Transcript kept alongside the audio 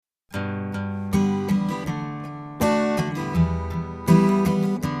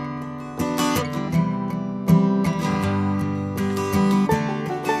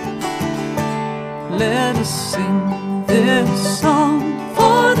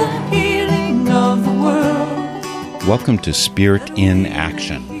Welcome to Spirit in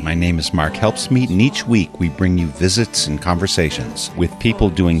Action. My name is Mark Helpsmeet, and each week we bring you visits and conversations with people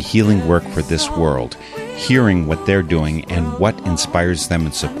doing healing work for this world, hearing what they're doing and what inspires them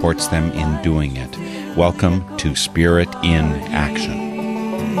and supports them in doing it. Welcome to Spirit in Action.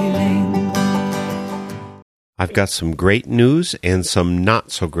 I've got some great news and some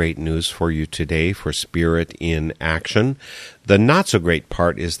not-so-great news for you today for Spirit in Action. The not-so-great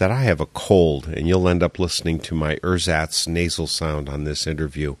part is that I have a cold, and you'll end up listening to my ersatz nasal sound on this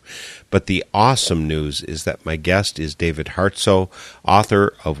interview. But the awesome news is that my guest is David Hartsough,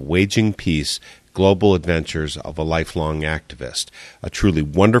 author of Waging Peace, Global Adventures of a Lifelong Activist, a truly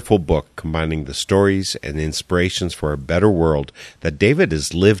wonderful book combining the stories and inspirations for a better world that David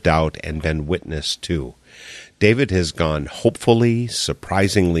has lived out and been witness to. David has gone hopefully,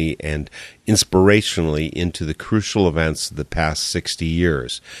 surprisingly, and inspirationally into the crucial events of the past 60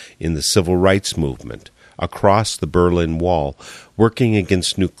 years in the civil rights movement, across the Berlin Wall, working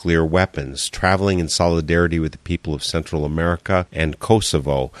against nuclear weapons, traveling in solidarity with the people of Central America and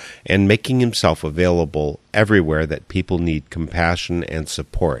Kosovo, and making himself available everywhere that people need compassion and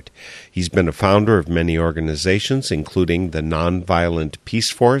support. He's been a founder of many organizations, including the Nonviolent Peace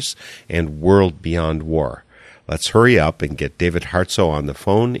Force and World Beyond War. Let's hurry up and get David Hartsough on the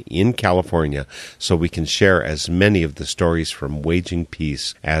phone in California so we can share as many of the stories from Waging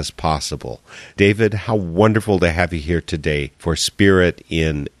Peace as possible. David, how wonderful to have you here today for Spirit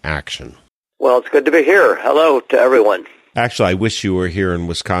in Action. Well, it's good to be here. Hello to everyone. Actually, I wish you were here in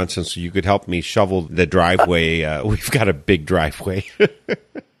Wisconsin so you could help me shovel the driveway. We've got a big driveway.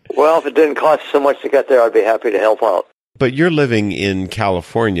 Well, if it didn't cost so much to get there, I'd be happy to help out. But you're living in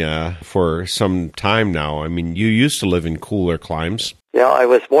California for some time now. I mean, you used to live in cooler climes. Yeah, I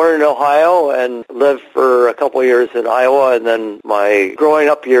was born in Ohio and lived for a couple of years in Iowa, and then my growing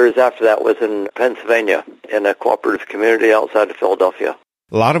up years after that was in Pennsylvania in a cooperative community outside of Philadelphia.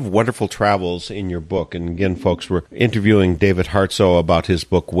 A lot of wonderful travels in your book. And again, folks, we're interviewing David Hartsough about his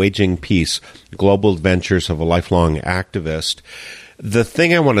book, Waging Peace, Global Adventures of a Lifelong Activist. The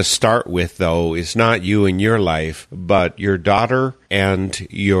thing I want to start with, though, is not you and your life, but your daughter and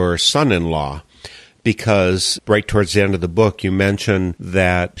your son-in-law, because right towards the end of the book, you mention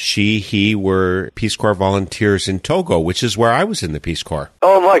that he were Peace Corps volunteers in Togo, which is where I was in the Peace Corps.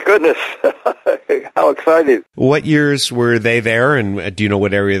 Oh, my goodness. How exciting. What years were they there, and do you know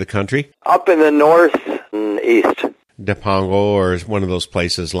what area of the country? Up in the north and east. Depongo, or one of those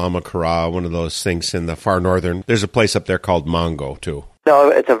places, Lama Kara, one of those things in the far northern. There's a place up there called Mongo, too. No,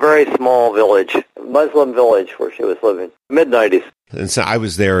 it's a very small village, Muslim village where she was living, mid-90s. And so I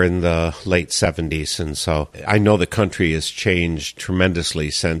was there in the late 70s, and so I know the country has changed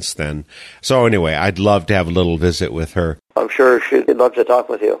tremendously since then. So anyway, I'd love to have a little visit with her. I'm sure she'd love to talk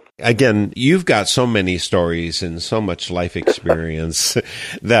with you. Again, you've got so many stories and so much life experience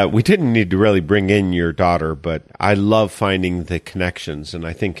that we didn't need to really bring in your daughter, but I love finding the connections, and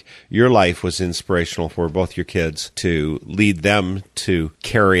I think your life was inspirational for both your kids to lead them to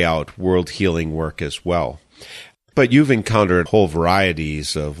carry out world healing work as well. But you've encountered whole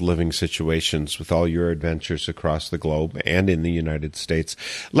varieties of living situations with all your adventures across the globe and in the United States.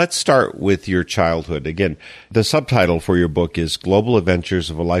 Let's start with your childhood. Again, the subtitle for your book is Global Adventures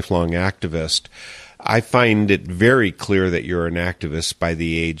of a Lifelong Activist. I find it very clear that you're an activist by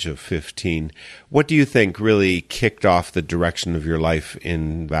the age of 15. What do you think really kicked off the direction of your life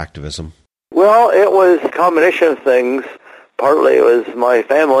in activism? Well, it was a combination of things. Partly it was my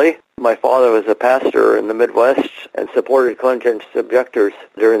family. My father was a pastor in the Midwest and supported conscientious objectors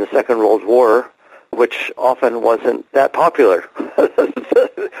during the Second World War, which often wasn't that popular.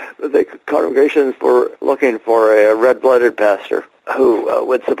 The congregations were looking for a red-blooded pastor who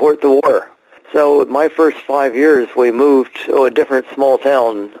would support the war. So my first 5 years, we moved to a different small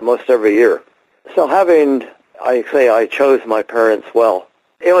town most every year. So I chose my parents well.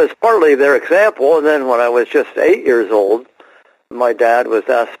 It was partly their example, and then when I was just 8 years old, my dad was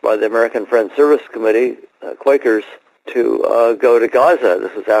asked by the American Friends Service Committee, Quakers, to go to Gaza.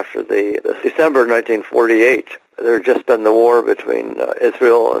 This was after the December 1948. There had just been the war between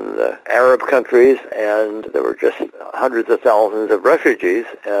Israel and the Arab countries, and there were just hundreds of thousands of refugees.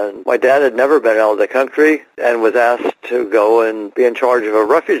 And my dad had never been out of the country and was asked to go and be in charge of a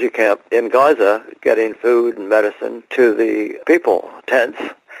refugee camp in Gaza, getting food and medicine to the people, tents.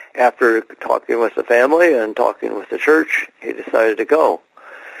 After talking with the family and talking with the church, he decided to go.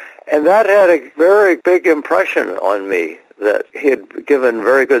 And that had a very big impression on me, that he had given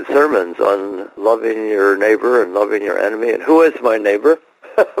very good sermons on loving your neighbor and loving your enemy, and who is my neighbor.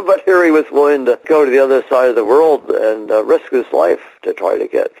 But here he was willing to go to the other side of the world and risk his life to try to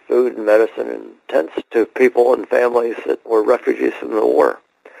get food and medicine and tents to people and families that were refugees from the war.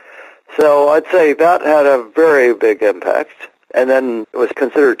 So I'd say that had a very big impact. And then it was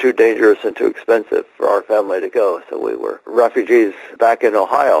considered too dangerous and too expensive for our family to go, so we were refugees back in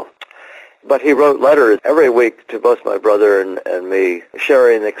Ohio. But he wrote letters every week to both my brother and me,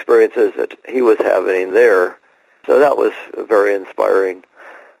 sharing the experiences that he was having there. So that was very inspiring.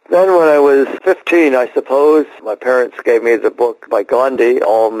 Then when I was 15, I suppose, my parents gave me the book by Gandhi,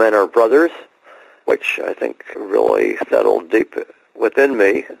 All Men Are Brothers, which I think really settled deep within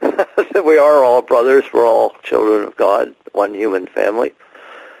me that we are all brothers, we're all children of God, one human family,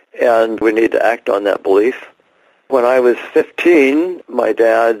 and we need to act on that belief. When I was 15, my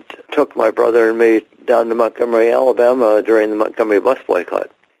dad took my brother and me down to Montgomery, Alabama during the Montgomery bus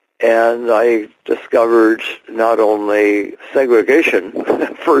boycott. And I discovered not only segregation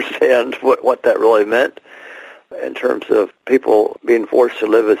firsthand, what that really meant in terms of people being forced to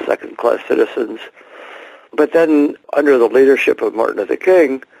live as second-class citizens, but then under the leadership of Martin Luther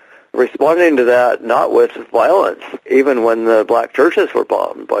King, responding to that not with violence, even when the black churches were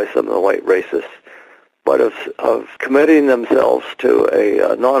bombed by some of the white racists, but of committing themselves to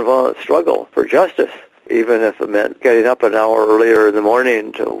a nonviolent struggle for justice, even if it meant getting up an hour earlier in the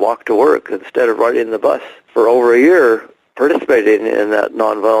morning to walk to work instead of riding the bus. For over a year, participating in that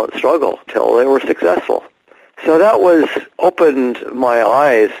nonviolent struggle till they were successful. So that opened my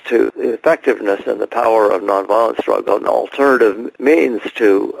eyes to the effectiveness and the power of nonviolent struggle and alternative means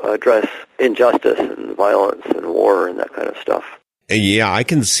to address injustice and violence and war and that kind of stuff. Yeah, I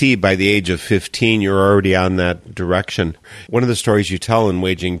can see by the age of 15 you're already on that direction. One of the stories you tell in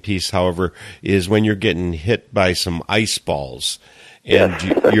Waging Peace, however, is when you're getting hit by some ice balls. And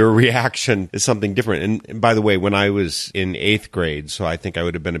yes. Your reaction is something different. And by the way, when I was in 8th grade, so I think I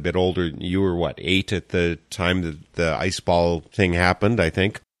would have been a bit older, you were, 8 at the time that the ice ball thing happened, I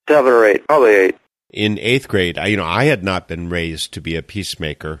think? 7 or 8, probably 8. In 8th grade, I had not been raised to be a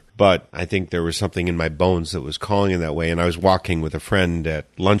peacemaker, but I think there was something in my bones that was calling in that way. And I was walking with a friend at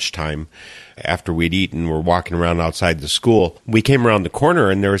lunchtime after we'd eaten. We're walking around outside the school. We came around the corner,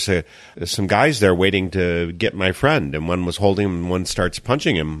 and there was some guys there waiting to get my friend, and one was holding him, and one starts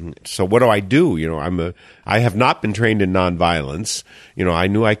punching him. So what do? I have not been trained in nonviolence. I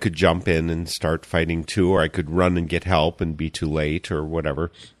knew I could jump in and start fighting too, or I could run and get help and be too late or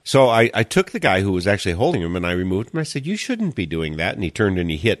whatever. So I took the guy who was actually holding him, and I removed him. I said, "You shouldn't be doing that." And he turned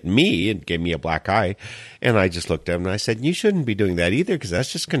and he hit me and gave me a black eye. And I just looked at him and I said, "You shouldn't be doing that either, because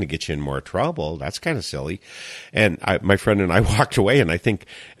that's just going to get you in more trouble. That's kind of silly." And my friend and I walked away,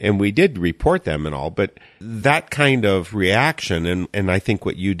 and we did report them and all. But that kind of reaction, and I think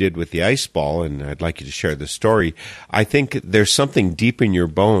what you did with the ice ball, and I'd like you to share the story, I think there's something deep in your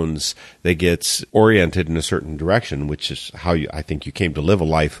bones that gets oriented in a certain direction, which is how I think you came to live a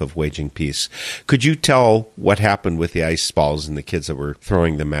life of waging peace. Could you tell what happened with the ice balls and the kids that were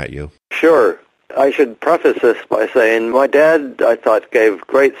throwing them at you? Sure. I should preface this by saying my dad, I thought, gave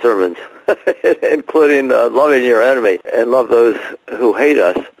great sermons, including loving your enemy and love those who hate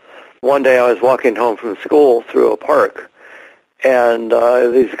us. One day I was walking home from school through a park, and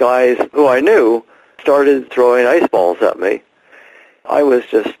these guys who I knew started throwing ice balls at me. I was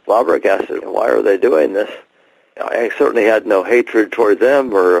just flabbergasted. Why are they doing this? I certainly had no hatred toward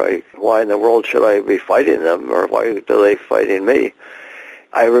them, or why in the world should I be fighting them, or why are they fighting me?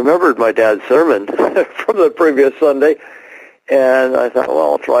 I remembered my dad's sermon from the previous Sunday, and I thought,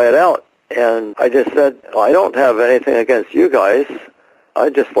 well, I'll try it out. And I just said, I don't have anything against you guys.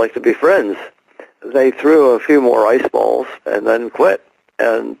 I'd just like to be friends. They threw a few more ice balls and then quit,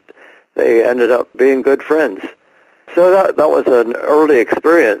 and they ended up being good friends. So that was an early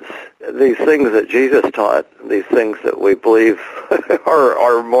experience. These things that Jesus taught, these things that we believe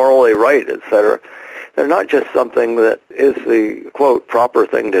are morally right, etc., they're not just something that is the, quote, proper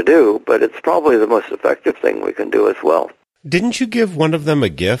thing to do, but it's probably the most effective thing we can do as well. Didn't you give one of them a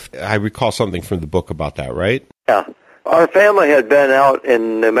gift? I recall something from the book about that, right? Yeah. Our family had been out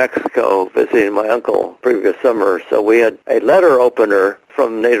in New Mexico visiting my uncle previous summer, so we had a letter opener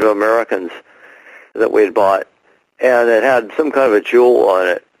from Native Americans that we had bought, and it had some kind of a jewel on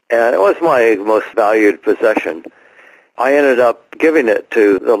it, and it was my most valued possession. I ended up giving it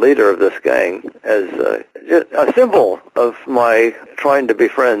to the leader of this gang as a symbol of my trying to be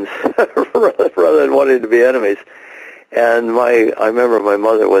friends rather than wanting to be enemies. And I remember my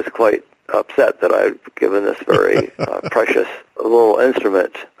mother was quite upset that I'd given this very precious little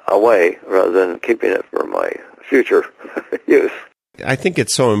instrument away rather than keeping it for my future use. I think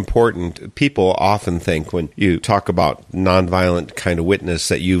it's so important. People often think when you talk about nonviolent kind of witness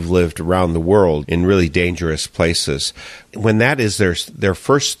that you've lived around the world in really dangerous places. When that is their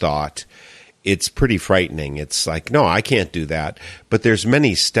first thought, it's pretty frightening. It's like, no, I can't do that. But there's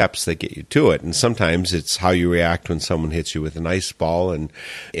many steps that get you to it. And sometimes it's how you react when someone hits you with an ice ball, and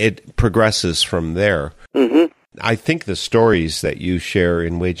it progresses from there. Mm-hmm. I think the stories that you share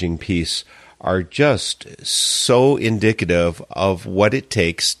in Waging Peace are just so indicative of what it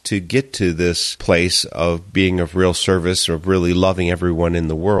takes to get to this place of being of real service, of really loving everyone in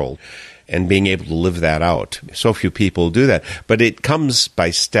the world, and being able to live that out. So few people do that, but it comes by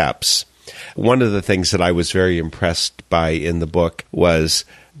steps. One of the things that I was very impressed by in the book was,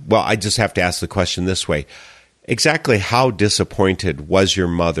 well, I just have to ask the question this way. Exactly how disappointed was your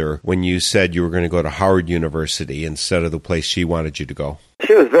mother when you said you were going to go to Howard University instead of the place she wanted you to go?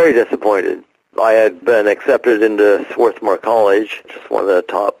 She was very disappointed. I had been accepted into Swarthmore College, which is one of the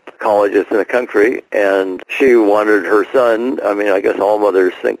top colleges in the country, and she wanted her son. I mean, I guess all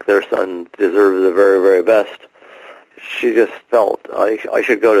mothers think their son deserves the very, very best. She just felt I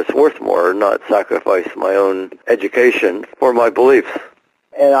should go to Swarthmore and not sacrifice my own education for my beliefs.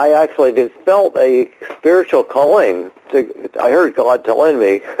 And I actually just felt a spiritual calling. I heard God telling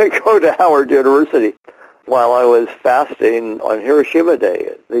me, go to Howard University, while I was fasting on Hiroshima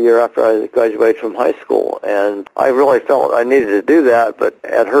Day, the year after I graduated from high school. And I really felt I needed to do that, but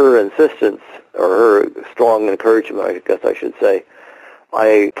at her insistence, or her strong encouragement, I guess I should say,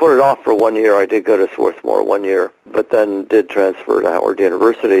 I put it off for 1 year. I did go to Swarthmore 1 year, but then did transfer to Howard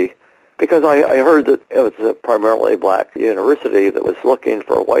University because I heard that it was a primarily black university that was looking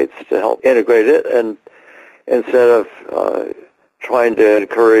for whites to help integrate it. And instead of trying to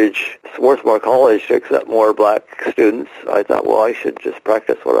encourage Swarthmore College to accept more black students, I thought, well, I should just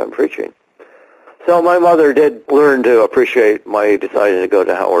practice what I'm preaching. So my mother did learn to appreciate my deciding to go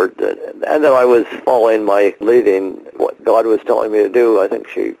to Howard, and that I was following my leading, what God was telling me to do. I think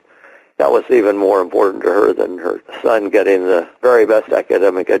that was even more important to her than her son getting the very best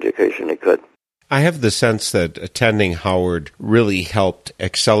academic education he could. I have the sense that attending Howard really helped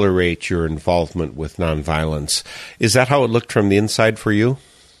accelerate your involvement with nonviolence. Is that how it looked from the inside for you?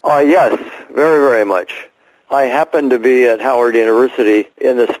 Yes, very, very much. I happened to be at Howard University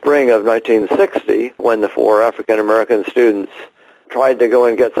in the spring of 1960 when the 4 African-American students tried to go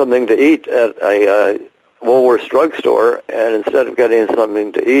and get something to eat at a Woolworth's drugstore, and instead of getting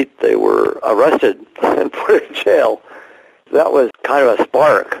something to eat, they were arrested and put in jail. That was kind of a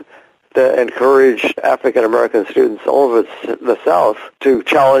spark to encourage African-American students all over the South to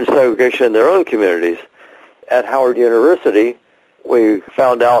challenge segregation in their own communities. At Howard University, we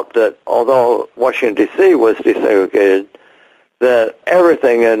found out that although Washington, D.C. was desegregated, that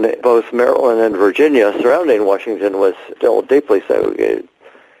everything in both Maryland and Virginia surrounding Washington was still deeply segregated.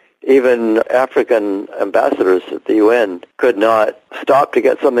 Even African ambassadors at the UN could not stop to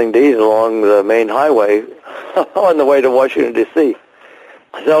get something to eat along the main highway on the way to Washington, D.C.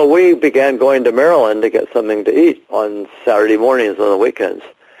 So we began going to Maryland to get something to eat on Saturday mornings on the weekends.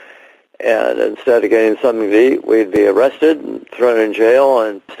 And instead of getting something to eat, we'd be arrested and thrown in jail.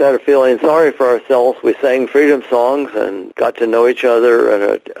 And instead of feeling sorry for ourselves, we sang freedom songs and got to know each other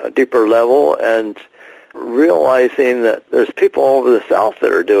at a deeper level, and realizing that there's people all over the South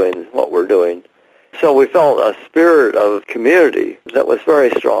that are doing what we're doing. So we felt a spirit of community that was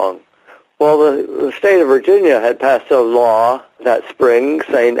very strong. Well, the state of Virginia had passed a law that spring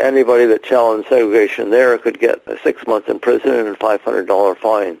saying anybody that challenged segregation there could get 6 months in prison and a $500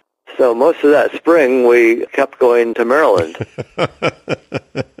 fine. So most of that spring, we kept going to Maryland.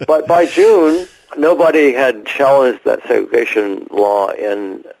 But by June, nobody had challenged that segregation law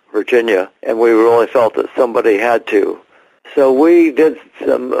in Virginia, and we really felt that somebody had to. So we did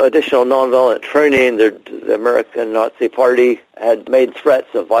some additional nonviolent training. The American Nazi Party had made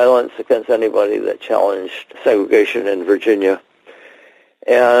threats of violence against anybody that challenged segregation in Virginia,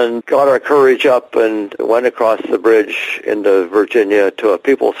 and got our courage up and went across the bridge into Virginia to a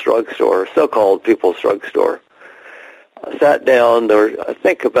People's Drugstore, so-called People's Drugstore. Sat down. There were, I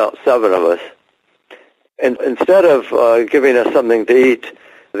think, about 7 of us. And instead of giving us something to eat,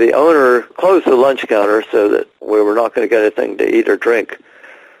 the owner closed the lunch counter so that we were not going to get anything to eat or drink.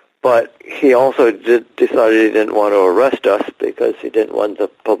 But he also decided he didn't want to arrest us because he didn't want the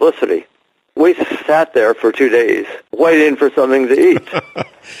publicity. We sat there for 2 days waiting for something to eat.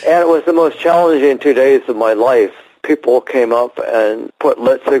 And it was the most challenging 2 days of my life. People came up and put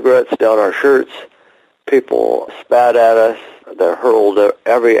lit cigarettes down our shirts. People spat at us. They hurled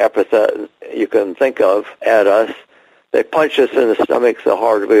every epithet you can think of at us. They punched us in the stomach so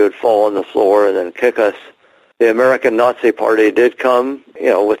hard we would fall on the floor and then kick us. the American Nazi Party did come,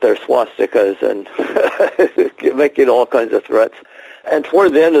 with their swastikas and making all kinds of threats. And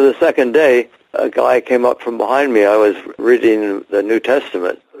toward the end of the second day, a guy came up from behind me. I was reading the New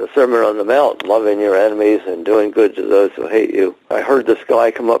Testament, the Sermon on the Mount, loving your enemies and doing good to those who hate you. I heard this guy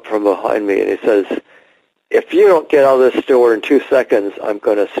come up from behind me, and he says, "If you don't get out of this store in 2 seconds, I'm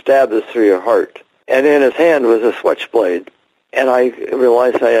going to stab this through your heart." And in his hand was a switchblade. And I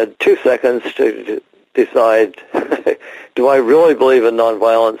realized I had 2 seconds to decide, do I really believe in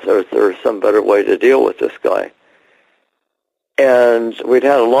nonviolence, or is there some better way to deal with this guy? And we'd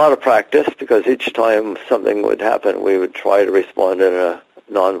had a lot of practice, because each time something would happen, we would try to respond in a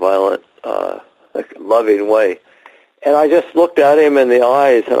nonviolent, loving way. And I just looked at him in the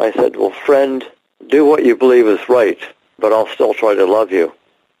eyes, and I said, "Well, friend, do what you believe is right, but I'll still try to love you."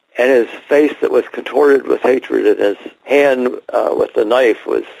 And his face that was contorted with hatred, and his hand with the knife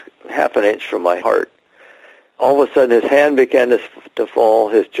was half an inch from my heart. All of a sudden, his hand began to fall,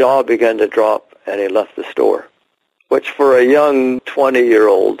 his jaw began to drop, and he left the store, which for a young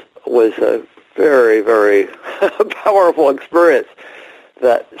 20-year-old was a very, very powerful experience,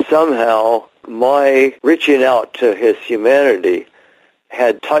 that somehow my reaching out to his humanity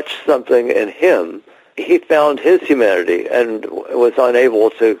had touched something in him. He found his humanity and was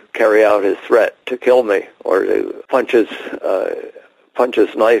unable to carry out his threat to kill me or to punch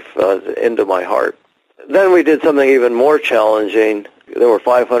his knife into my heart. Then we did something even more challenging. There were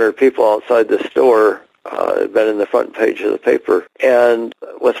 500 people outside the store, had been in the front page of the paper, and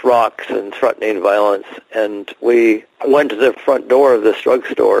with rocks and threatening violence. And we went to the front door of this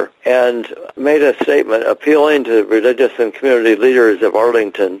drugstore and made a statement appealing to religious and community leaders of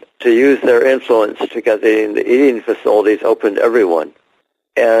Arlington to use their influence to get the eating facilities open to everyone.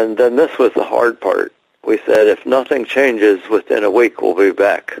 And then this was the hard part. We said, if nothing changes within a week, we'll be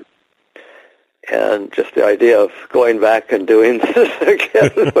back. And just the idea of going back and doing this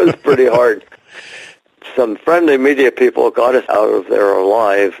again was pretty hard. Some friendly media people got us out of there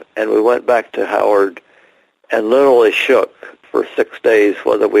alive, and we went back to Howard and literally shook for 6 days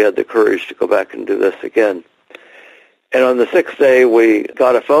whether we had the courage to go back and do this again. And on the 6th day, we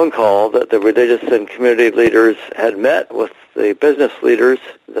got a phone call that the religious and community leaders had met with the business leaders,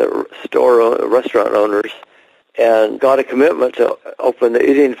 the restaurant owners, and got a commitment to open the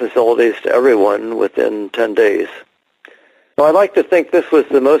eating facilities to everyone within 10 days. So I like to think this was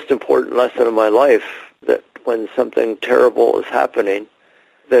the most important lesson of my life, that when something terrible is happening,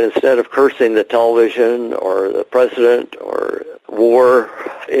 that instead of cursing the television or the president or war,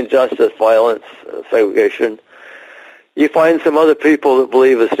 injustice, violence, segregation, you find some other people that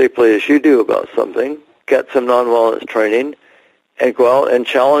believe as deeply as you do about something, get some nonviolence training, and go out and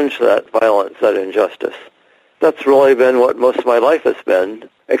challenge that violence, that injustice. That's really been what most of my life has been,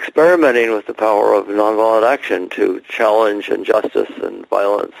 experimenting with the power of nonviolent action to challenge injustice and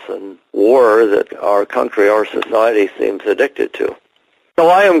violence and war that our country, our society seems addicted to. So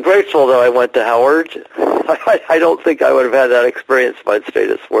I am grateful that I went to Howard. I don't think I would have had that experience if I'd stayed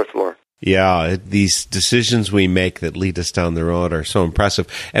at Swarthmore. Yeah, these decisions we make that lead us down the road are so impressive.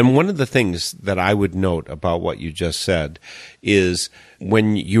 And one of the things that I would note about what you just said is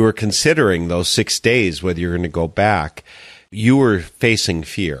when you were considering those 6 days, whether you're going to go back, you were facing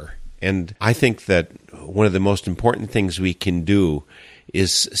fear. And I think that one of the most important things we can do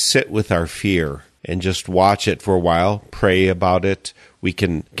is sit with our fear and just watch it for a while, pray about it. We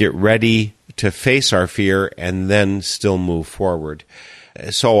can get ready to face our fear and then still move forward.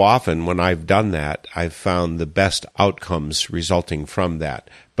 So often when I've done that, I've found the best outcomes resulting from that.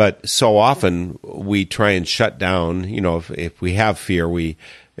 But so often we try and shut down, if we have fear, we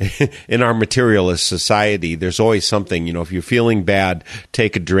in our materialist society, there's always something, if you're feeling bad,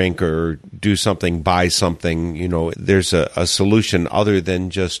 take a drink or do something, buy something, there's a solution other than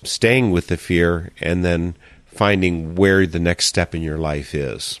just staying with the fear and then finding where the next step in your life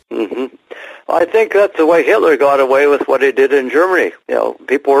is. Mm-hmm. I think that's the way Hitler got away with what he did in Germany.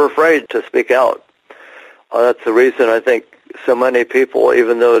 People were afraid to speak out. That's the reason I think so many people,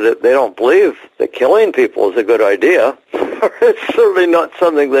 even though they don't believe that killing people is a good idea, it's certainly not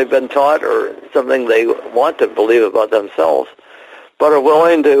something they've been taught or something they want to believe about themselves, but are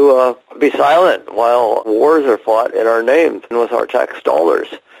willing to be silent while wars are fought in our name and with our tax dollars.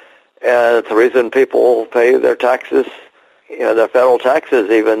 And it's the reason people pay their taxes, their federal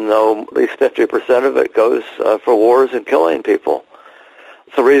taxes, even though at least 50% of it goes for wars and killing people.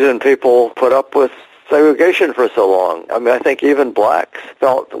 It's the reason people put up with segregation for so long. I mean, I think even blacks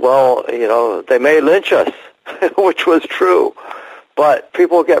felt, they may lynch us, which was true, but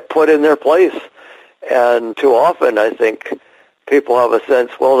people get put in their place. And too often, I think, people have a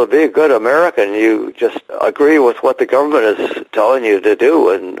sense, well, to be a good American, you just agree with what the government is telling you to do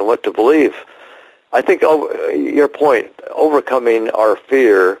and what to believe. I think your point, overcoming our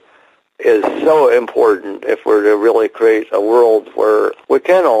fear, is so important if we're to really create a world where we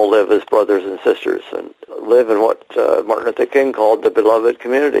can all live as brothers and sisters and live in what Martin Luther King called the beloved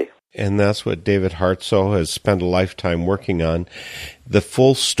community. And that's what David Hartsough has spent a lifetime working on. The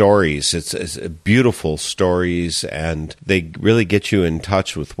full stories, it's beautiful stories, and they really get you in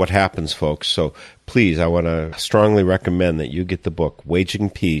touch with what happens, folks. So please, I want to strongly recommend that you get the book, Waging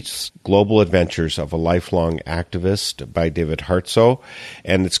Peace, Global Adventures of a Lifelong Activist by David Hartsough.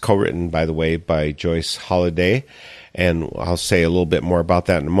 And it's co-written, by the way, by Joyce Holliday. And I'll say a little bit more about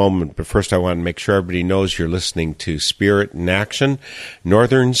that in a moment. But first, I want to make sure everybody knows you're listening to Spirit in Action.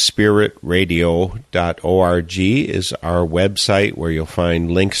 NorthernSpiritRadio.org is our website where you'll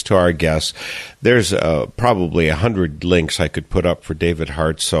find links to our guests. There's probably 100 links I could put up for David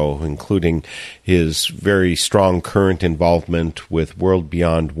Hartsough, including his very strong current involvement with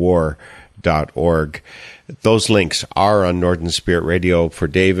WorldBeyondWar.org. Those links are on Northern Spirit Radio for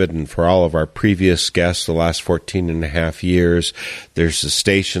David and for all of our previous guests the last 14 and a half years. There's the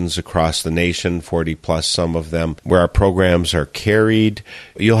stations across the nation, 40 plus some of them, where our programs are carried.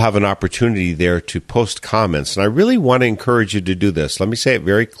 You'll have an opportunity there to post comments. And I really want to encourage you to do this. Let me say it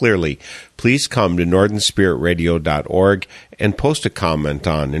very clearly. Please come to NorthernSpiritRadio.org and post a comment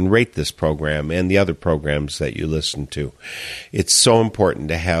on and rate this program and the other programs that you listen to. It's so important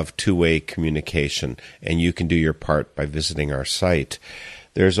to have two-way communication, and you can do your part by visiting our site.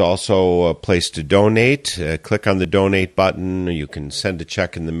 There's also a place to donate. Click on the donate button. You can send a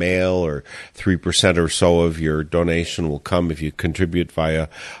check in the mail, or 3% or so of your donation will come if you contribute via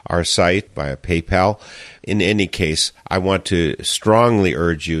our site, via PayPal. In any case, I want to strongly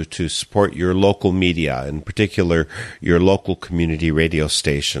urge you to support your local media, in particular your local community radio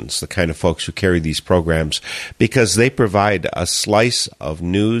stations, the kind of folks who carry these programs, because they provide a slice of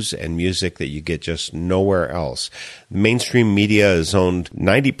news and music that you get just nowhere else. Mainstream media is owned,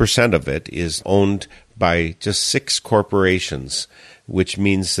 90% of it is owned by just 6 corporations, which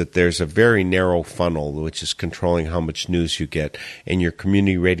means that there's a very narrow funnel which is controlling how much news you get, and your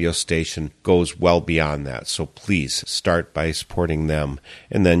community radio station goes well beyond that. So please start by supporting them,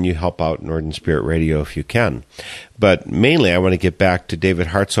 and then you help out Northern Spirit Radio if you can. But mainly I want to get back to David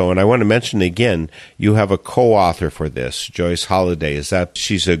Hartsough, and I want to mention again, you have a co-author for this, Joyce Holliday. Is that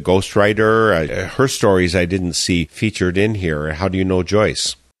she's a ghostwriter? Her stories I didn't see featured in here. How do you know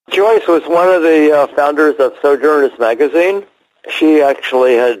Joyce? Joyce was one of the founders of Sojourners Magazine. She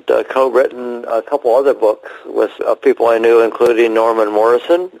actually had co-written a couple other books with people I knew, including Norman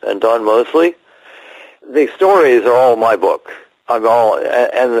Morrison and Don Mosley. The stories are all my book.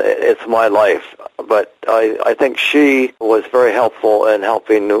 And it's my life. But I think she was very helpful in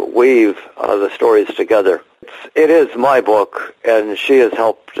helping weave the stories together. It is my book, and she has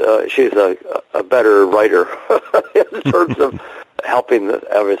helped. She's a better writer in terms of helping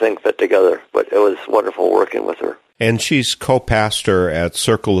everything fit together. But it was wonderful working with her. And she's co-pastor at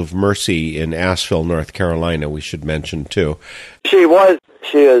Circle of Mercy in Asheville, North Carolina, we should mention, too. She was.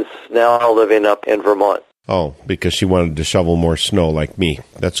 She is now living up in Vermont. Oh, because she wanted to shovel more snow like me.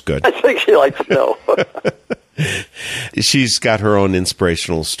 That's good. I think she likes snow. She's got her own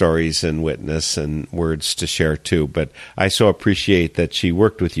inspirational stories and witness and words to share, too. But I so appreciate that she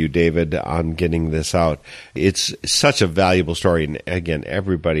worked with you, David, on getting this out. It's such a valuable story. And again,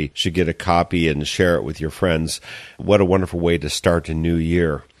 everybody should get a copy and share it with your friends. What a wonderful way to start a new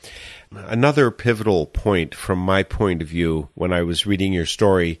year. Another pivotal point from my point of view when I was reading your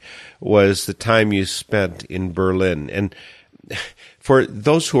story was the time you spent in Berlin. And for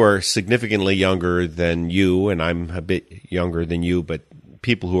those who are significantly younger than you, and I'm a bit younger than you, but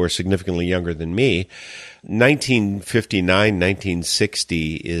people who are significantly younger than me, 1959,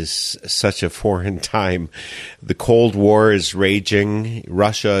 1960 is such a foreign time. The Cold War is raging.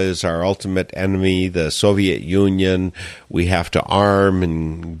 Russia is our ultimate enemy. The Soviet Union, we have to arm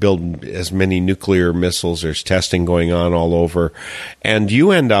and build as many nuclear missiles. There's testing going on all over. And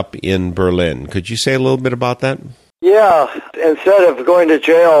you end up in Berlin. Could you say a little bit about that? Yeah. Instead of going to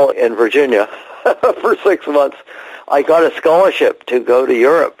jail in Virginia for 6 months, I got a scholarship to go to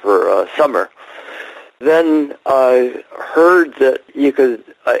Europe for summer. Then I heard that you could,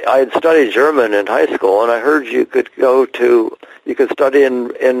 I had studied German in high school, and I heard you could study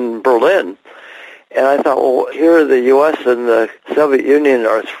in Berlin. And I thought, well, here the U.S. and the Soviet Union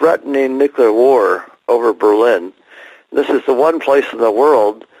are threatening nuclear war over Berlin. This is the one place in the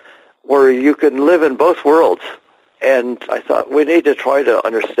world where you can live in both worlds. And I thought, we need to try to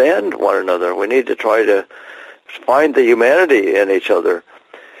understand one another. We need to try to find the humanity in each other.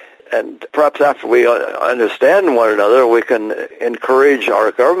 And perhaps after we understand one another, we can encourage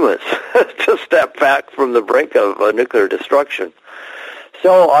our governments to step back from the brink of nuclear destruction.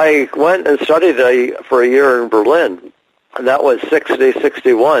 So I went and studied for a year in Berlin, and that was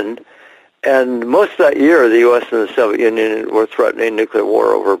 61. And most of that year, the U.S. and the Soviet Union were threatening nuclear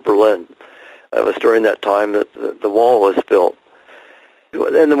war over Berlin. It was during that time that the wall was built.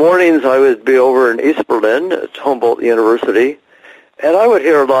 In the mornings, I would be over in East Berlin at Humboldt University, and I would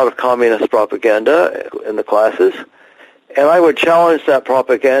hear a lot of communist propaganda in the classes, and I would challenge that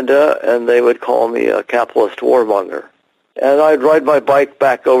propaganda, and they would call me a capitalist warmonger. And I'd ride my bike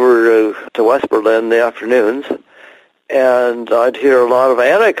back over to West Berlin in the afternoons, and I'd hear a lot of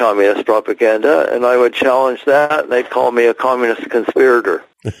anti-communist propaganda, and I would challenge that, and they'd call me a communist conspirator.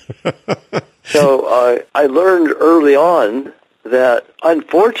 So I learned early on that,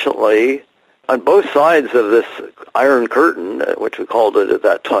 unfortunately, on both sides of this Iron Curtain, which we called it at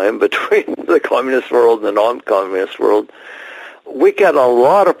that time, between the communist world and the non-communist world, we get a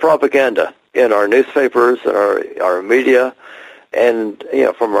lot of propaganda in our newspapers, our media, and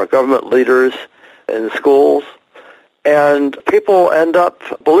from our government leaders in schools. And people end up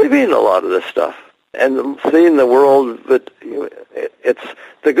believing a lot of this stuff and seeing the world, but it's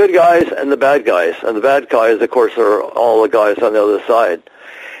the good guys and the bad guys. And the bad guys, of course, are all the guys on the other side.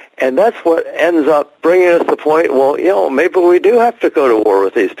 And that's what ends up bringing us to the point, well, maybe we do have to go to war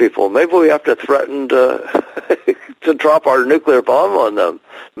with these people. Maybe we have to threaten to to drop our nuclear bomb on them.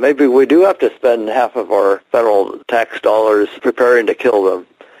 Maybe we do have to spend half of our federal tax dollars preparing to kill them.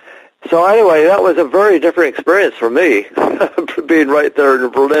 So anyway, that was a very different experience for me, being right there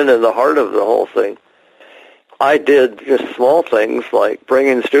in Berlin in the heart of the whole thing. I did just small things like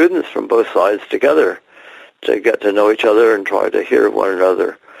bringing students from both sides together to get to know each other and try to hear one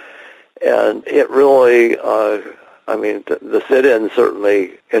another. And it really, the sit-in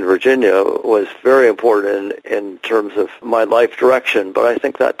certainly in Virginia was very important in terms of my life direction. But I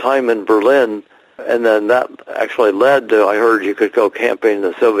think that time in Berlin, and then that actually led to, I heard you could go camping in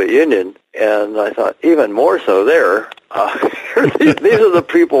the Soviet Union. And I thought, even more so there, these are the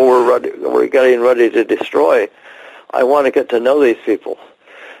people we're getting ready to destroy. I want to get to know these people.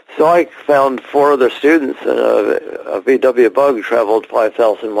 So I found 4 other students, and a VW Bug traveled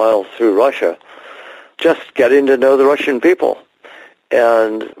 5,000 miles through Russia, just getting to know the Russian people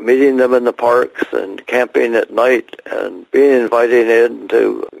and meeting them in the parks and camping at night and being invited in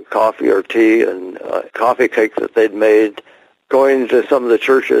to coffee or tea and coffee cake that they'd made, going to some of the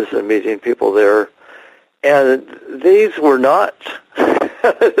churches and meeting people there. And these were not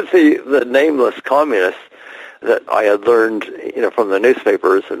the nameless communists that I had learned, from the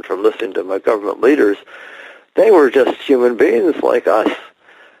newspapers and from listening to my government leaders. They were just human beings like us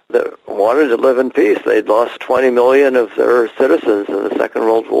that wanted to live in peace. They'd lost 20 million of their citizens in the Second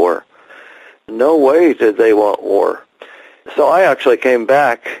World War. No way did they want war. So I actually came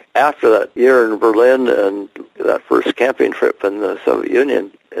back after that year in Berlin and that first camping trip in the Soviet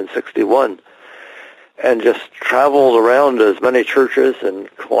Union in 61. And just traveled around as many churches and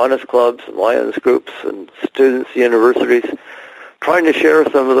Kiwanis clubs and Lions groups and students' universities, trying to share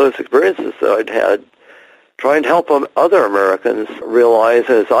some of those experiences that I'd had, trying to help other Americans realize,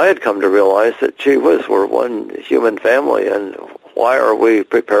 as I had come to realize, that, gee whiz, we're one human family, and why are we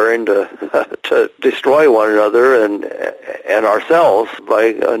preparing to destroy one another and ourselves by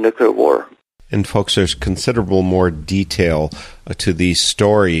a nuclear war? And folks, there's considerable more detail to these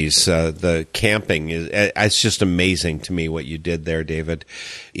stories. The camping, it's just amazing to me what you did there, David,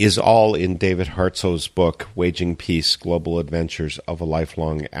 is all in David Hartso's book, Waging Peace, Global Adventures of a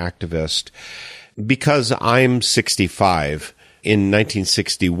Lifelong Activist. Because I'm 65, in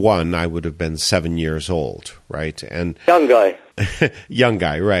 1961, I would have been 7 years old, right? And young guy. Young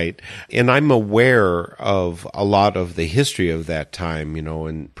guy, right. And I'm aware of a lot of the history of that time,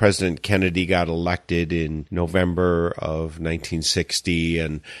 and President Kennedy got elected in November of 1960,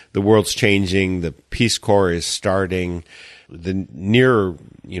 and the world's changing, the Peace Corps is starting, the near,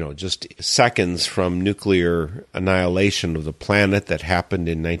 just seconds from nuclear annihilation of the planet that happened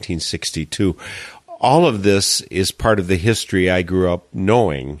in 1962. All of this is part of the history I grew up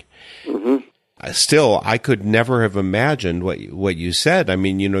knowing. Mm-hmm. Still, I could never have imagined what you said. I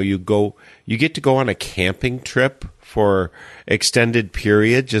mean, you get to go on a camping trip for extended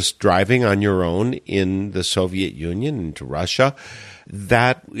period, just driving on your own in the Soviet Union into Russia.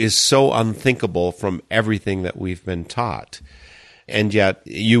 That is so unthinkable from everything that we've been taught. And yet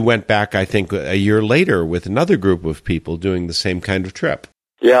you went back, I think, a year later with another group of people doing the same kind of trip.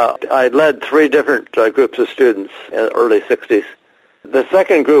 Yeah, I led 3 different groups of students in the early 60s. The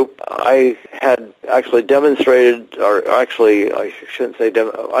second group, I had actually demonstrated, or actually, I shouldn't say it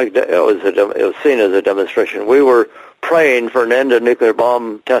was seen as a demonstration. We were praying for an end to nuclear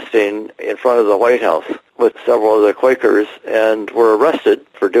bomb testing in front of the White House with several other Quakers, and were arrested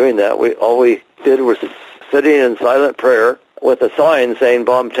for doing that. All we did was sitting in silent prayer with a sign saying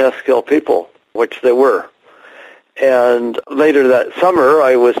 "Bomb tests kill people," which they were. And later that summer,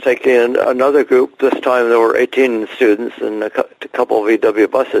 I was taking another group. This time there were 18 students and a couple of VW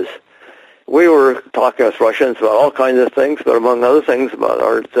buses. We were talking with Russians about all kinds of things, but among other things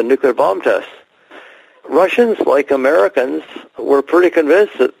about the nuclear bomb tests. Russians, like Americans, were pretty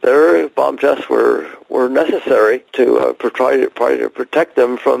convinced that their bomb tests were necessary to try to protect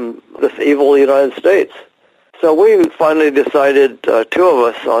them from this evil United States. So we finally decided, two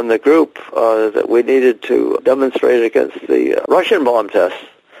of us on the group, that we needed to demonstrate against the Russian bomb tests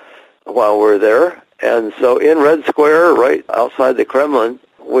while we were there. And so in Red Square, right outside the Kremlin,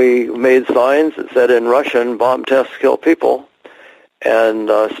 we made signs that said in Russian, "Bomb tests kill people," and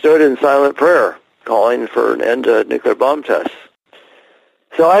stood in silent prayer, calling for an end to nuclear bomb tests.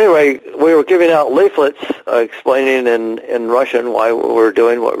 So anyway, we were giving out leaflets explaining in Russian why we were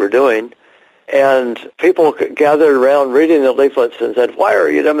doing what we're doing. And people gathered around reading the leaflets and said, "Why are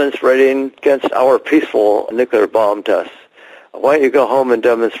you demonstrating against our peaceful nuclear bomb tests? Why don't you go home and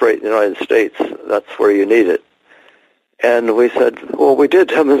demonstrate in the United States? That's where you need it." And we said, "Well, we did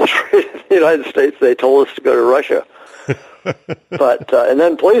demonstrate in the United States. They told us to go to Russia." But and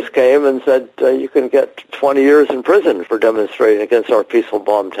then police came and said, "You can get 20 years in prison for demonstrating against our peaceful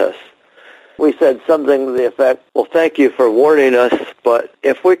bomb tests." We said something to the effect, "Well, thank you for warning us, but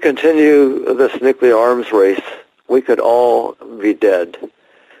if we continue this nuclear arms race, we could all be dead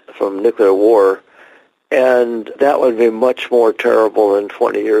from nuclear war, and that would be much more terrible than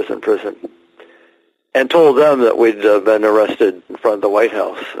 20 years in prison." And told them that we'd been arrested in front of the White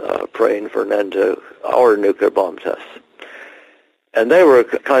House praying for an end to our nuclear bomb tests. And they were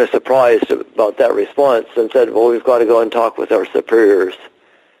kind of surprised about that response and said, "Well, we've got to go and talk with our superiors."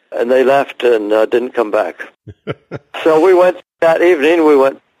 And they left and didn't come back. So we went that evening. We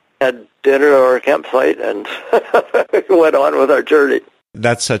had dinner at our campsite, and went on with our journey.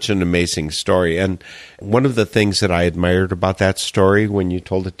 That's such an amazing story. And one of the things that I admired about that story when you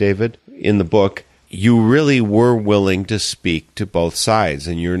told it, David, in the book, you really were willing to speak to both sides,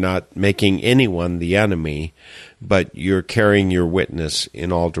 and you're not making anyone the enemy, but you're carrying your witness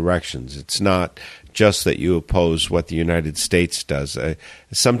in all directions. It's not just that you oppose what the United States does.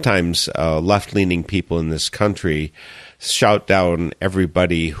 Sometimes left-leaning people in this country shout down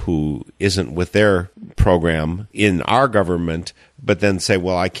everybody who isn't with their program in our government, but then say,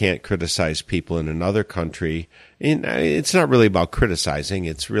 well, I can't criticize people in another country. And it's not really about criticizing.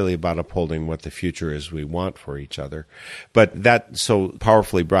 It's really about upholding what the future is we want for each other. But that so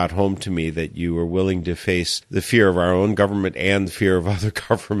powerfully brought home to me that you were willing to face the fear of our own government and the fear of other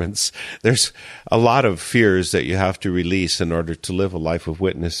governments. There's a lot of fears that you have to release in order to live a life of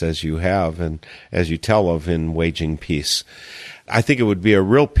witness as you have and as you tell of in Waging Peace. I think it would be a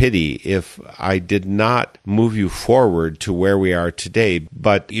real pity if I did not move you forward to where we are today.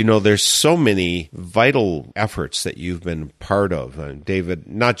 But, there's so many vital efforts that you've been part of. David,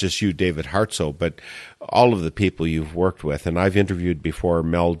 not just you, David Hartsoe, but all of the people you've worked with. And I've interviewed before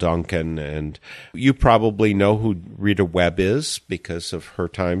Mel Duncan, and you probably know who Rita Webb is because of her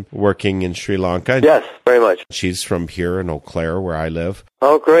time working in Sri Lanka. Yes, very much. She's from here in Eau Claire, where I live.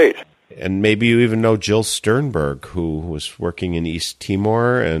 Oh, great. And maybe you even know Jill Sternberg, who was working in East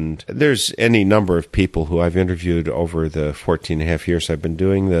Timor. And there's any number of people who I've interviewed over the 14 and a half years I've been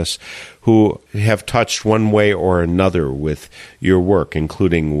doing this who have touched one way or another with your work,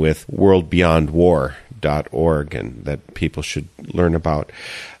 including with worldbeyondwar.org, and that people should learn about.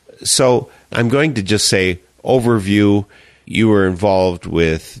 So I'm going to just say overview. You were involved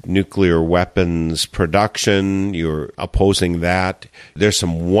with nuclear weapons production. You're opposing that. There's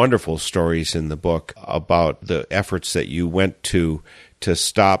some wonderful stories in the book about the efforts that you went to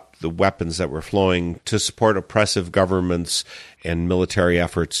stop the weapons that were flowing, to support oppressive governments and military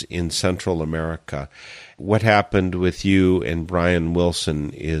efforts in Central America. What happened with you and Brian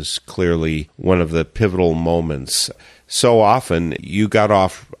Wilson is clearly one of the pivotal moments. So often you got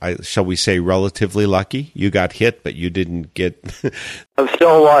off, shall we say, relatively lucky. You got hit, but you didn't get... I'm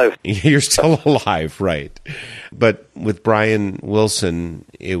still alive. You're still alive, right. But with Brian Wilson,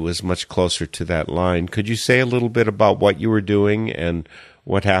 it was much closer to that line. Could you say a little bit about what you were doing and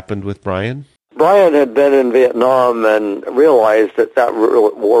what happened with Brian? Brian had been in Vietnam and realized that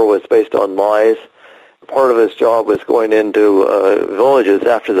war was based on lies. Part of his job was going into villages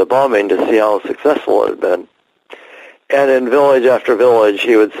after the bombing to see how successful it had been. And in village after village,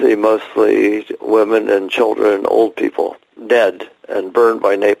 he would see mostly women and children and old people dead and burned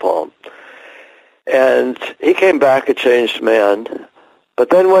by napalm. And he came back a changed man, but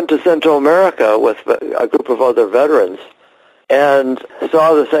then went to Central America with a group of other veterans and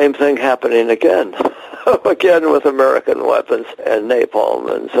saw the same thing happening again, again with American weapons and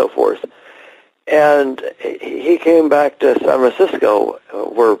napalm and so forth. And he came back to San Francisco,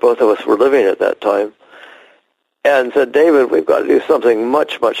 where both of us were living at that time, and said, David, we've got to do something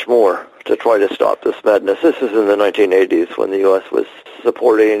much, much more to try to stop this madness. This is in the 1980s when the U.S. was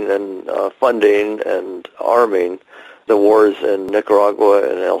supporting and funding and arming the wars in Nicaragua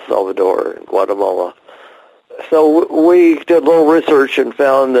and El Salvador and Guatemala. So we did a little research and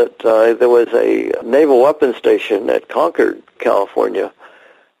found that there was a naval weapons station at Concord, California,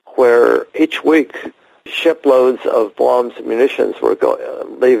 where each week shiploads of bombs and munitions were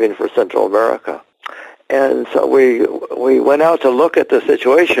leaving for Central America. And so we went out to look at the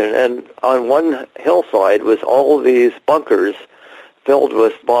situation, and on one hillside was all these bunkers filled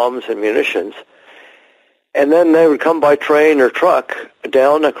with bombs and munitions. And then they would come by train or truck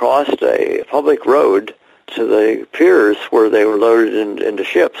down across a public road to the piers where they were loaded into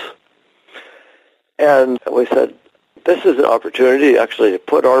ships. And we said, this is an opportunity actually to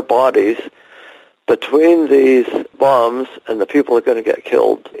put our bodies between these bombs and the people who are going to get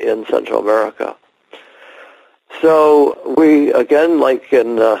killed in Central America. So we, again, like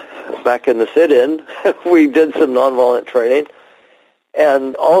back in the sit-in, we did some nonviolent training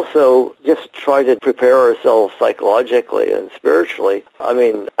and also just try to prepare ourselves psychologically and spiritually. I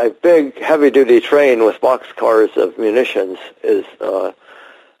mean, a big, heavy-duty train with boxcars of munitions is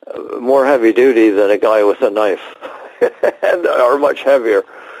more heavy-duty than a guy with a knife, and are much heavier.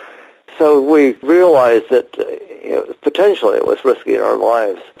 So we realized that potentially it was risking our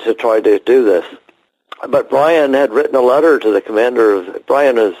lives to try to do this. But Brian had written a letter to the commander of,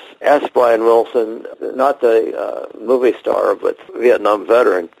 Brian is S. Brian Wilson, not the movie star, but Vietnam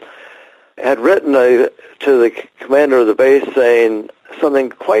veteran, had written to the commander of the base saying something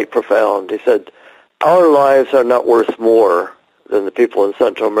quite profound. He said, our lives are not worth more than the people in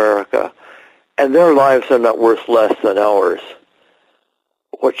Central America, and their lives are not worth less than ours,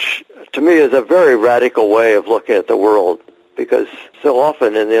 which to me is a very radical way of looking at the world, because so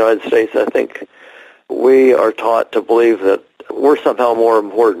often in the United States, I think, we are taught to believe that we're somehow more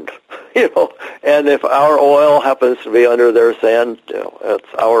important, and if our oil happens to be under their sand,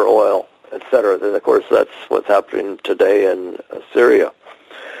 it's our oil, etc. Then, of course, that's what's happening today in Syria.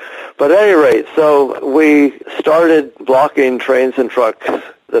 But at any rate, so we started blocking trains and trucks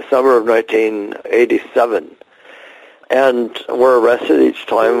the summer of 1987, and were arrested each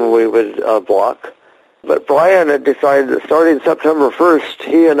time we would block. But Brian had decided that starting September 1st,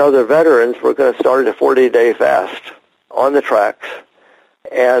 he and other veterans were going to start a 40-day fast on the tracks,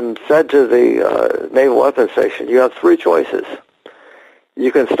 and said to the Naval Weapons Station, you have three choices.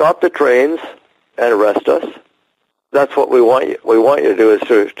 You can stop the trains and arrest us. That's what we want you to do,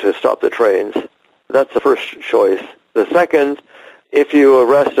 is to stop the trains. That's the first choice. The second, if you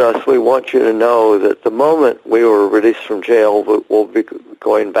arrest us, we want you to know that the moment we were released from jail, we'll be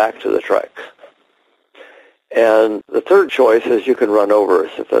going back to the tracks. And the third choice is you can run over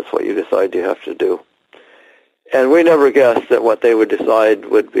us if that's what you decide you have to do. And we never guessed that what they would decide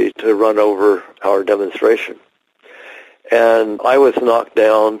would be to run over our demonstration. And I was knocked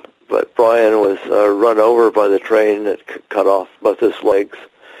down, but Brian was run over by the train that cut off both his legs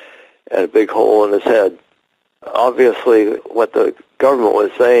and a big hole in his head. Obviously, what the government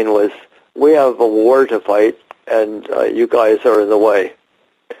was saying was, we have a war to fight, and you guys are in the way.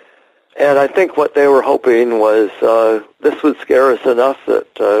 And I think what they were hoping was this would scare us enough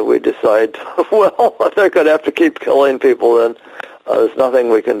that we'd decide, well, they're going to have to keep killing people, then there's nothing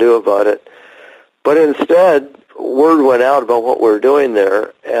we can do about it. But instead, word went out about what we were doing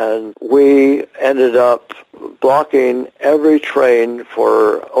there, and we ended up blocking every train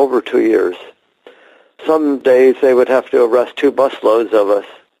for over 2 years. Some days they would have to arrest 2 busloads of us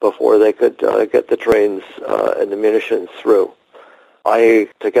before they could get the trains and the munitions through. I,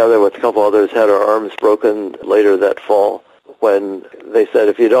 together with a couple others, had our arms broken later that fall when they said,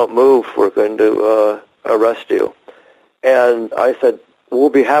 if you don't move, we're going to arrest you. And I said, we'll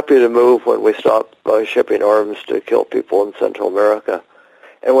be happy to move when we stop shipping arms to kill people in Central America.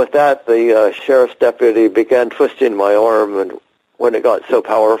 And with that, the sheriff's deputy began twisting my arm, and when it got so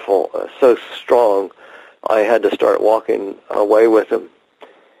powerful, so strong, I had to start walking away with him.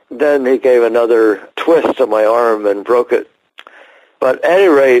 Then he gave another twist to my arm and broke it. But at any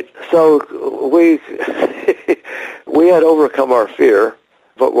rate, so we we had overcome our fear,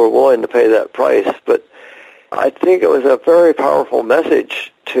 but we're willing to pay that price. But I think it was a very powerful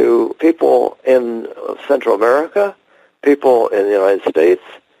message to people in Central America, people in the United States,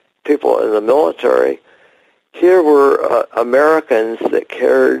 people in the military. Here were Americans that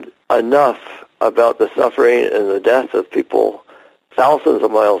cared enough about the suffering and the death of people thousands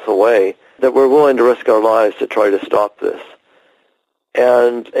of miles away that were willing to risk our lives to try to stop this.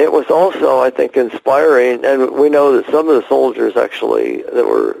 And it was also, I think, inspiring, and we know that some of the soldiers actually that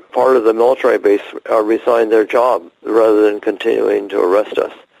were part of the military base resigned their job rather than continuing to arrest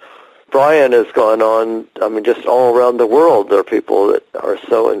us. Brian has gone on, just all around the world, there are people that are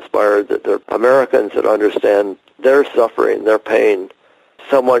so inspired that they're Americans that understand their suffering, their pain,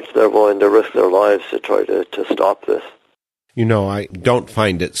 so much they're willing to risk their lives to try to stop this. You know, I don't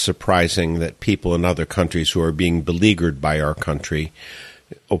find it surprising that people in other countries who are being beleaguered by our country,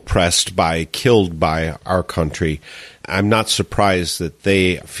 oppressed by, killed by our country, I'm not surprised that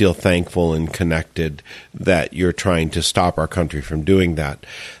they feel thankful and connected that you're trying to stop our country from doing that.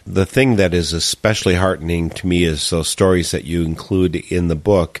 The thing that is especially heartening to me is those stories that you include in the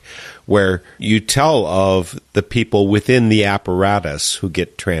book where you tell of the people within the apparatus who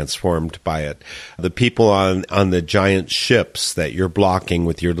get transformed by it, the people on the giant ships that you're blocking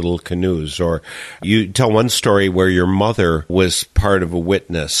with your little canoes. Or you tell one story where your mother was part of a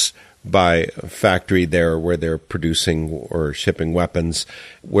witness by a factory there where they're producing or shipping weapons,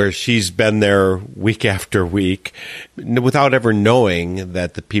 where she's been there week after week without ever knowing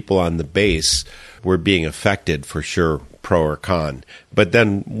that the people on the base were being affected, for sure, pro or con. But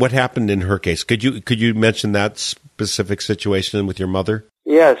then what happened in her case? Could you mention that specific situation with your mother?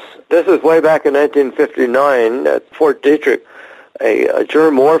 Yes. This is way back in 1959 at Fort Detrick, a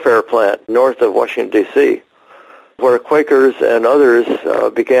germ warfare plant north of Washington, D.C., where Quakers and others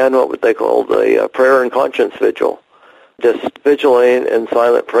began what they called a prayer and conscience vigil, just vigiling in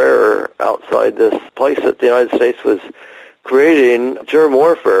silent prayer outside this place that the United States was creating germ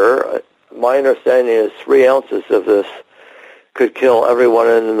warfare. My understanding is 3 ounces of this could kill everyone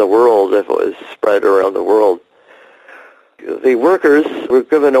in the world if it was spread around the world. The workers were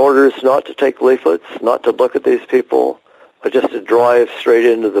given orders not to take leaflets, not to look at these people, but just to drive straight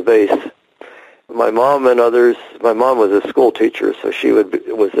into the base. My mom and others, my mom was a school teacher, so she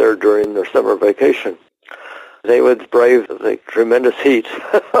was there during their summer vacation. They would brave the tremendous heat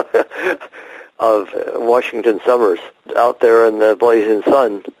of Washington summers out there in the blazing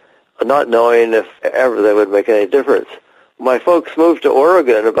sun, not knowing if ever they would make any difference. My folks moved to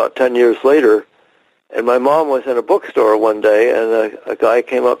Oregon about 10 years later, and my mom was in a bookstore one day, and a guy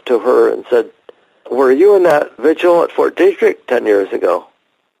came up to her and said, "Were you in that vigil at Fort Detrick 10 years ago?"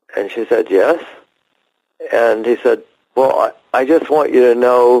 And she said, "Yes." And he said, "Well, I just want you to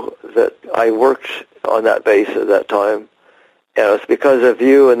know that I worked on that base at that time, and it's because of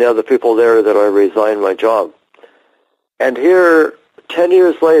you and the other people there that I resigned my job." And here, 10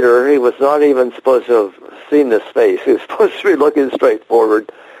 years later, he was not even supposed to have seen this face. He was supposed to be looking straight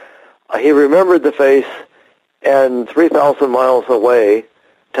forward. He remembered the face, and 3,000 miles away,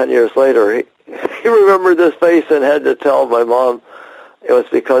 10 years later, he remembered this face and had to tell my mom, "It was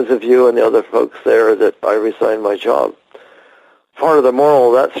because of you and the other folks there that I resigned my job." Part of the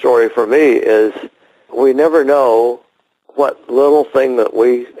moral of that story for me is we never know what little thing that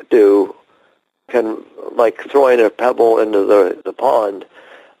we do can, like throwing a pebble into the pond,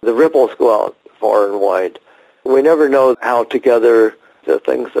 the ripples go out far and wide. We never know how together the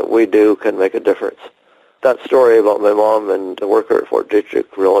things that we do can make a difference. That story about my mom and the worker at Fort Detrick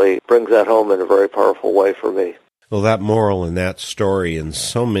really brings that home in a very powerful way for me. Well, that moral in that story and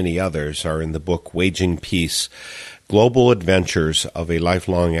so many others are in the book Waging Peace, Global Adventures of a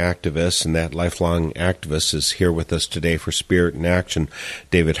Lifelong Activist, and that lifelong activist is here with us today for Spirit in Action,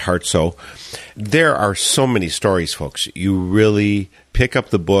 David Hartsough. There are so many stories, folks. You really pick up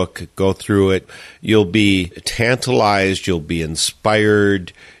the book, go through it. You'll be tantalized. You'll be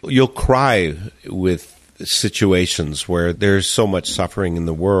inspired. You'll cry with situations where there's so much suffering in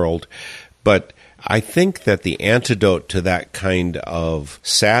the world. But I think that the antidote to that kind of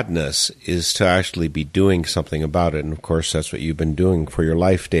sadness is to actually be doing something about it. And, of course, that's what you've been doing for your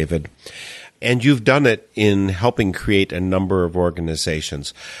life, David. And you've done it in helping create a number of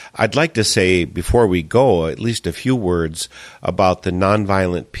organizations. I'd like to say, before we go, at least a few words about the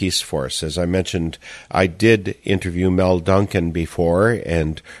Nonviolent Peace Force. As I mentioned, I did interview Mel Duncan before,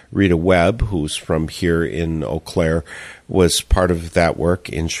 and Rita Webb, who's from here in Eau Claire, was part of that work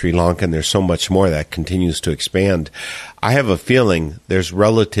in Sri Lanka, and there's so much more that continues to expand. I have a feeling there's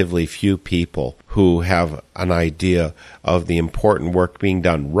relatively few people who have an idea of the important work being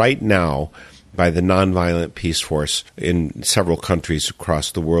done right now by the Nonviolent Peace Force in several countries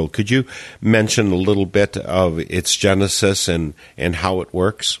across the world. Could you mention a little bit of its genesis and how it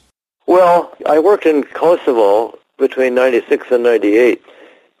works? Well, I worked in Kosovo between 96 and 98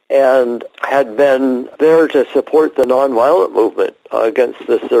 and had been there to support the nonviolent movement against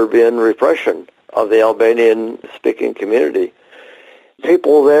the Serbian repression of the Albanian-speaking community.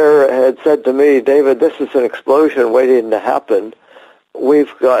 People there had said to me, David, this is an explosion waiting to happen.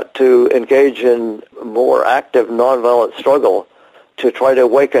 We've got to engage in more active nonviolent struggle to try to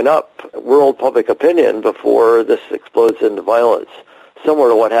waken up world public opinion before this explodes into violence, similar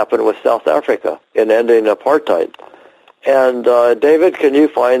to what happened with South Africa in ending apartheid. And David, can you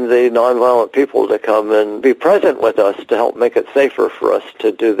find the nonviolent people to come and be present with us to help make it safer for us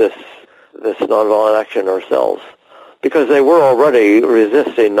to do this nonviolent action ourselves? Because they were already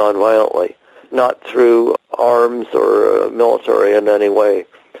resisting nonviolently, not through arms or military in any way.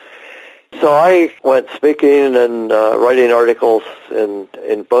 So I went speaking and writing articles in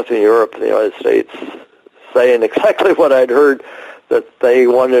both in Europe and the United States, saying exactly what I'd heard, that they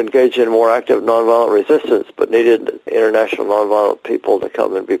wanted to engage in more active nonviolent resistance, but needed international nonviolent people to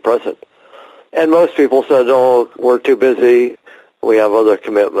come and be present. And most people said, oh, we're too busy, we have other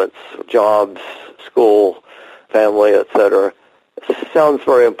commitments, jobs, school, family, etc. Sounds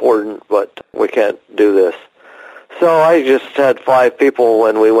very important, but we can't do this. So I just had 5 people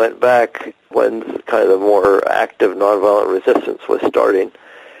when we went back, when kind of the more active nonviolent resistance was starting,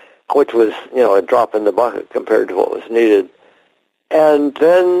 which was, a drop in the bucket compared to what was needed. And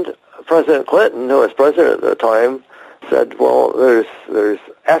then President Clinton, who was president at the time, said, well, there's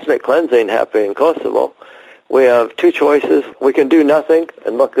ethnic cleansing happening in Kosovo. We have 2 choices. We can do nothing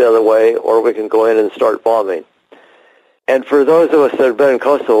and look the other way, or we can go in and start bombing. And for those of us that had been in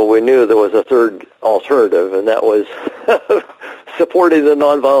Kosovo, we knew there was a third alternative, and that was supporting the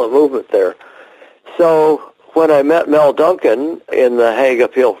nonviolent movement there. So when I met Mel Duncan in the Hague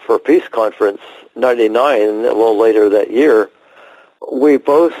Appeal for Peace Conference, 99, a little later that year, we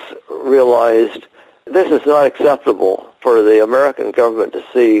both realized this is not acceptable for the American government to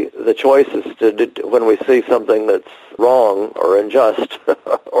see the choices when we see something that's wrong or unjust,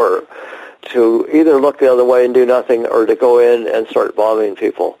 or to either look the other way and do nothing, or to go in and start bombing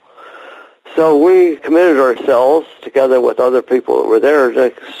people. So we committed ourselves, together with other people that were there,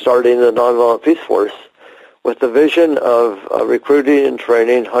 to starting the Nonviolent Peace Force with the vision of recruiting and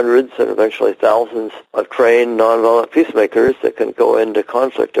training hundreds and eventually thousands of trained nonviolent peacemakers that can go into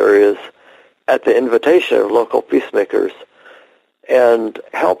conflict areas at the invitation of local peacemakers and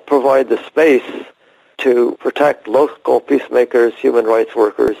help provide the space to protect local peacemakers, human rights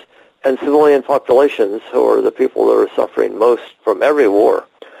workers, and civilian populations who are the people that are suffering most from every war.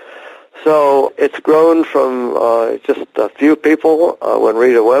 So it's grown from just a few people when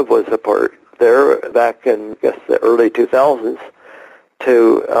Rita Webb was a part there back in, I guess, the early 2000s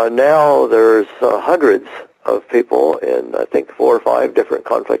to now there's hundreds of people in, I think, 4 or 5 different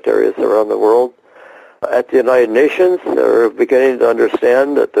conflict areas around the world. At the United Nations, they're beginning to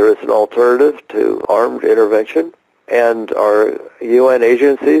understand that there is an alternative to armed intervention, and our UN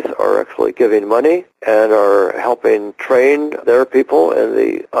agencies are actually giving money and are helping train their people in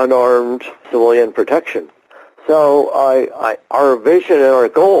the unarmed civilian protection. So our vision and our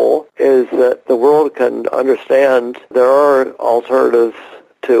goal is that the world can understand there are alternatives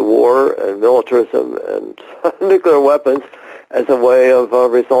to war and militarism and nuclear weapons as a way of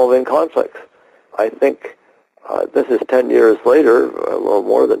resolving conflicts. I think this is 10 years later, a little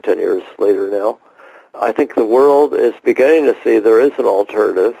more than 10 years later now. I think the world is beginning to see there is an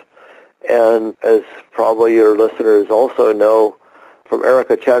alternative, and as probably your listeners also know from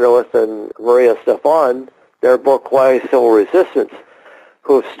Erica Chenoweth and Maria Stefan, their book, Why Civil Resistance,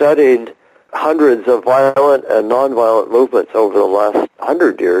 who have studied hundreds of violent and nonviolent movements over the last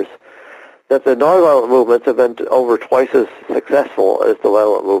 100 years, that the nonviolent movements have been over twice as successful as the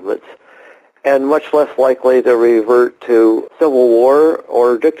violent movements, and much less likely to revert to civil war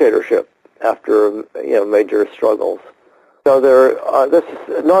or dictatorship after major struggles. So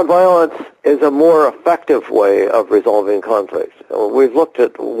nonviolence is a more effective way of resolving conflict. We've looked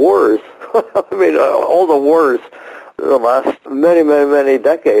at wars. I mean, all the wars in the last many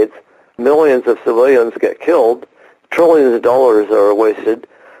decades, millions of civilians get killed, trillions of dollars are wasted,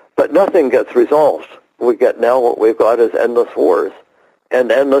 but nothing gets resolved. What we've got is endless wars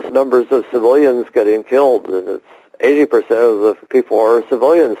and endless numbers of civilians getting killed, and it's 80% of the people are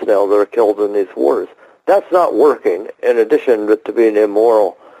civilians now that are killed in these wars. That's not working, in addition to being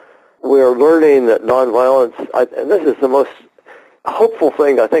immoral. We are learning that nonviolence, and this is the most hopeful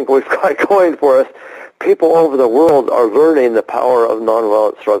thing I think we've got going for us, people over the world are learning the power of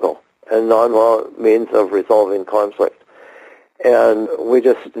nonviolent struggle. and nonviolent means of resolving conflict. And we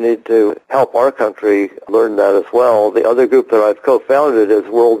just need to help our country learn that as well. The other group that I've co-founded is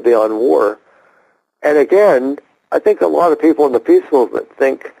World Beyond War. And again, I think a lot of people in the peace movement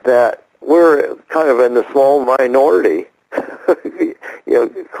think that we're kind of in the small minority,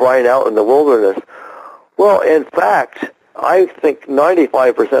 crying out in the wilderness. Well, in fact, I think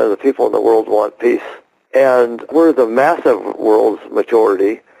 95% of the people in the world want peace. And we're the massive world's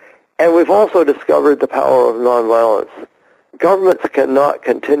majority. And we've also discovered the power of nonviolence. Governments cannot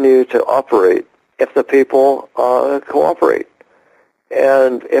continue to operate if the people cooperate.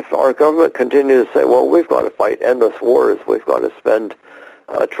 And if our government continues to say, well, we've got to fight endless wars, we've got to spend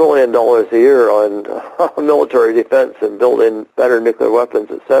 $1 trillion a year on military defense and building better nuclear weapons,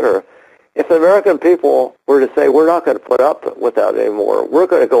 etc. If the American people were to say, we're not going to put up with that anymore, we're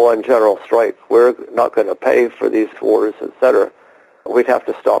going to go on general strike, we're not going to pay for these wars, etc., we'd have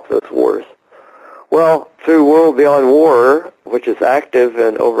to stop those wars. Well, through World Beyond War, which is active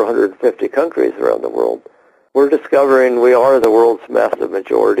in over 150 countries around the world, we're discovering we are the world's massive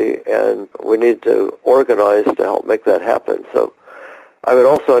majority, and we need to organize to help make that happen. So I would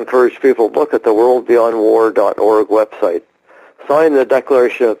also encourage people to look at the worldbeyondwar.org website, sign the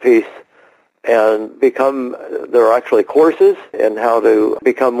Declaration of Peace, and there are actually courses in how to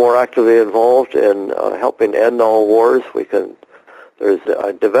become more actively involved in helping end all wars. There's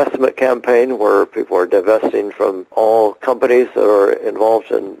a divestment campaign where people are divesting from all companies that are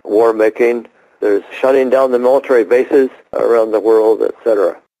involved in war making. There's shutting down the military bases around the world,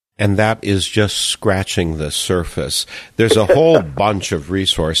 etc. And that is just scratching the surface. There's a whole bunch of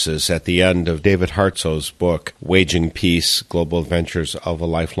resources at the end of David Hartso's book, Waging Peace, Global Adventures of a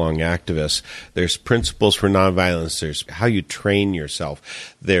Lifelong Activist. There's principles for nonviolence. There's how you train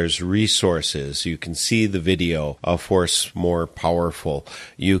yourself. There's resources. You can see the video, A Force More Powerful.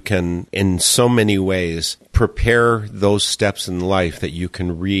 You can, in so many ways, prepare those steps in life that you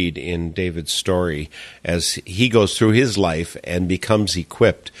can read in David's story as he goes through his life and becomes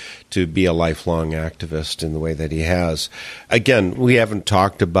equipped to be a lifelong activist in the way that he has. Again, we haven't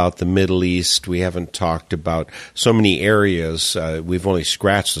talked about the Middle East. We haven't talked about so many areas. We've only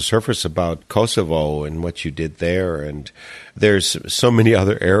scratched the surface about Kosovo and what you did there, and there's so many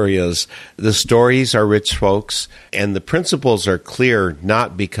other areas. The stories are rich, folks, and the principles are clear,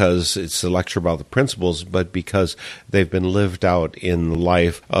 not because it's a lecture about the principles, but because they've been lived out in the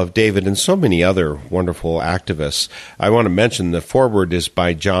life of David and so many other wonderful activists. I want to mention the foreword is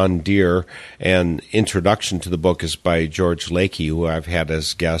by John Deere, and introduction to the book is by George Lakey, who I've had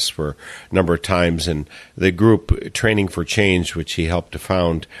as guest for a number of times, and the group Training for Change, which he helped to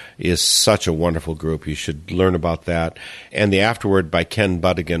found, is such a wonderful group. You should learn about that. And the afterword by Ken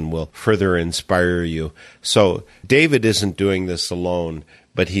Budigan will further inspire you. So David isn't doing this alone,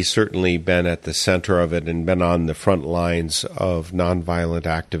 but he's certainly been at the center of it and been on the front lines of nonviolent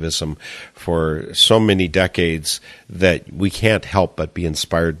activism for so many decades that we can't help but be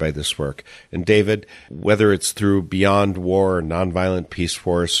inspired by this work. And David, whether it's through Beyond War, or Nonviolent Peace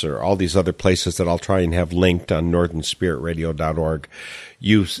Force, or all these other places that I'll try and have linked on northernspiritradio.org,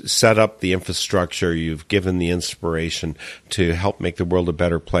 you've set up the infrastructure, you've given the inspiration to help make the world a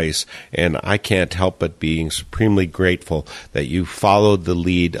better place, and I can't help but being supremely grateful that you followed the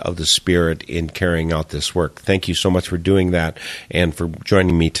lead of the Spirit in carrying out this work. Thank you so much for doing that and for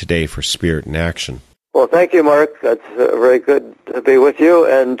joining me today for Spirit in Action. Well, thank you, Mark. That's very good to be with you,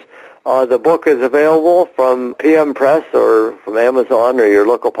 and the book is available from PM Press or from Amazon or your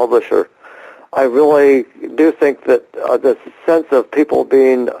local publisher. I really do think that the sense of people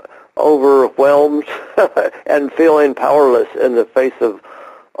being overwhelmed and feeling powerless in the face of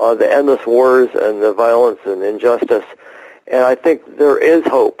the endless wars and the violence and injustice, and I think there is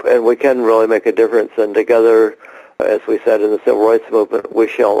hope, and we can really make a difference, and together, as we said in the Civil Rights Movement, we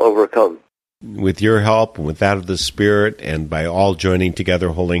shall overcome. With your help and with that of the Spirit, and by all joining together,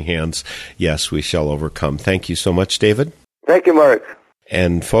 holding hands, yes, we shall overcome. Thank you so much, David. Thank you, Mark.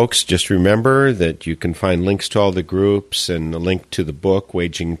 And folks, just remember that you can find links to all the groups and a link to the book,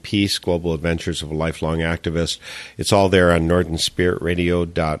 Waging Peace, Global Adventures of a Lifelong Activist. It's all there on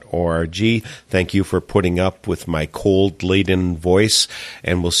northernspiritradio.org. Thank you for putting up with my cold-laden voice,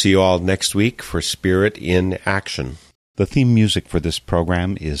 and we'll see you all next week for Spirit in Action. The theme music for this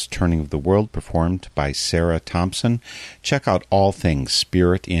program is Turning of the World, performed by Sarah Thompson. Check out all things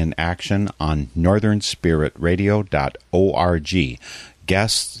Spirit in Action on northernspiritradio.org.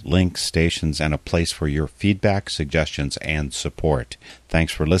 Guests, links, stations, and a place for your feedback, suggestions, and support.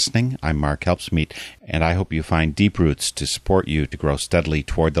 Thanks for listening. I'm Mark Helpsmeet, and I hope you find deep roots to support you to grow steadily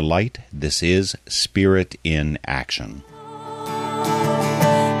toward the light. This is Spirit in Action.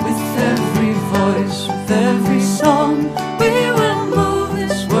 with every song. We will move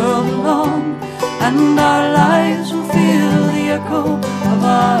this world along, and our lives will feel the echo